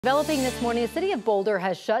Developing this morning, the city of Boulder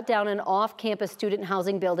has shut down an off-campus student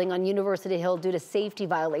housing building on University Hill due to safety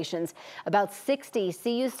violations. About 60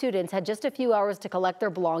 CU students had just a few hours to collect their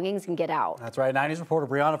belongings and get out. That's right. 9 News reporter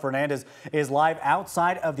Brianna Fernandez is live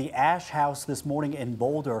outside of the Ash House this morning in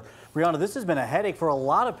Boulder. Brianna, this has been a headache for a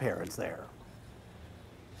lot of parents there.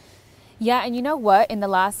 Yeah, and you know what? In the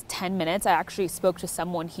last 10 minutes, I actually spoke to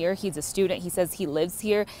someone here. He's a student. He says he lives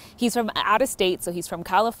here. He's from out of state, so he's from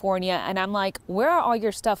California. And I'm like, where are all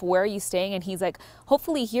your stuff? Where are you staying? And he's like,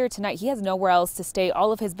 hopefully here tonight. He has nowhere else to stay.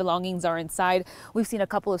 All of his belongings are inside. We've seen a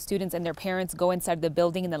couple of students and their parents go inside the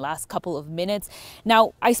building in the last couple of minutes.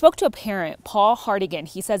 Now, I spoke to a parent, Paul Hardigan.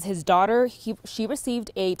 He says his daughter, she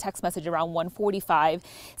received a text message around 1:45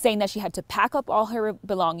 saying that she had to pack up all her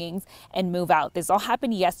belongings and move out. This all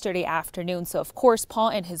happened yesterday afternoon. So of course, Paul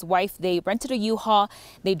and his wife, they rented a U-Haul.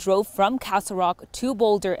 They drove from Castle Rock to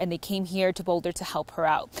Boulder and they came here to Boulder to help her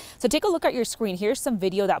out. So take a look at your screen. Here's some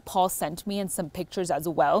video that Paul sent me and some pictures as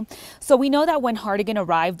well. So we know that when Hardigan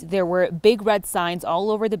arrived, there were big red signs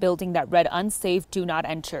all over the building that read "Unsafe, do not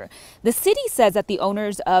enter." The city says that the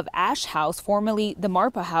owners of Ash House, formerly the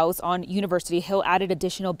Marpa House on University Hill, added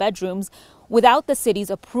additional bedrooms without the city's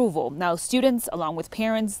approval. Now, students, along with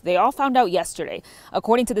parents, they all found out yesterday.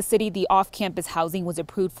 According to the city, the off-campus housing was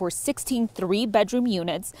approved for 16 three-bedroom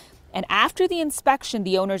units. And after the inspection,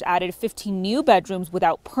 the owners added 15 new bedrooms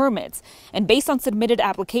without permits. And based on submitted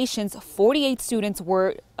applications, 48 students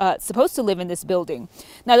were supposed to live in this building.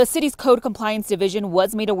 Now, the city's code compliance division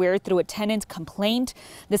was made aware through a tenant complaint.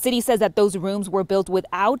 The city says that those rooms were built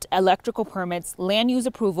without electrical permits, land use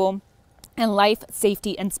approval, and life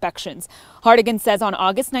safety inspections. Hardigan says on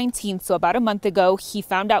August 19th, so about a month ago, he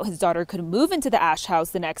found out his daughter could move into the Ash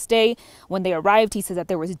House the next day. When they arrived, he says that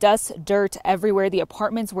there was dust, dirt everywhere. The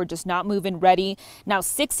apartments were just not move-in ready. Now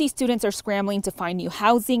 60 students are scrambling to find new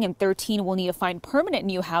housing and 13 will need to find permanent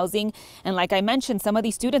new housing. And like I mentioned, some of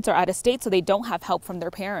these students are out of state, so they don't have help from their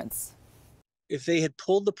parents. If they had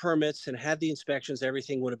pulled the permits and had the inspections,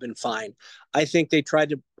 everything would have been fine. I think they tried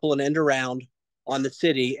to pull an end around on the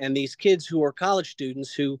city and these kids who are college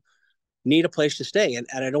students who need a place to stay. And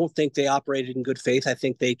I don't think they operated in good faith. I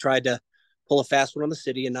think they tried to pull a fast one on the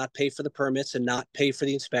city and not pay for the permits and not pay for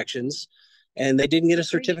the inspections. And they didn't get a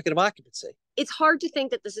certificate of occupancy. It's hard to think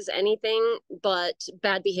that this is anything but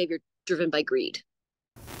bad behavior driven by greed.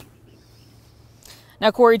 Now,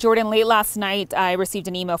 Corey, Jordan, late last night, I received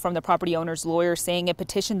an email from the property owner's lawyer saying it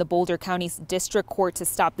petitioned the Boulder County's district court to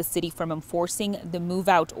stop the city from enforcing the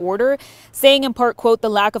move-out order, saying in part, quote, the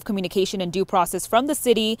lack of communication and due process from the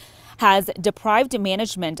city has deprived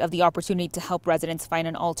management of the opportunity to help residents find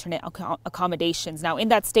an alternate accommodations. Now, in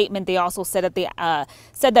that statement, they also said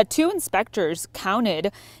that two inspectors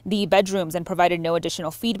counted the bedrooms and provided no additional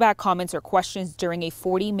feedback, comments, or questions during a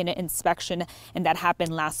 40-minute inspection, and that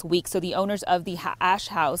happened last week. So the owners of the Ash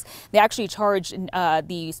House, they actually charged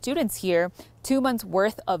the students here 2 months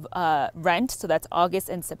worth of rent. So that's August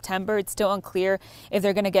and September. It's still unclear if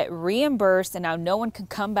they're going to get reimbursed, and now no one can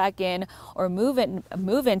come back in or move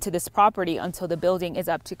into this property until the building is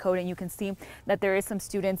up to code. And you can see that there is some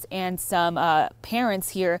students and some parents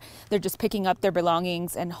here. They're just picking up their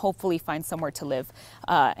belongings and hopefully find somewhere to live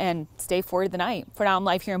and stay for the night. For now, I'm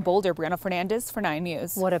live here in Boulder. Brianna Fernandez for 9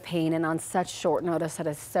 News. What a pain, and on such short notice, that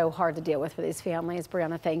is so hard to deal with for these families.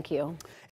 Brianna, thank you.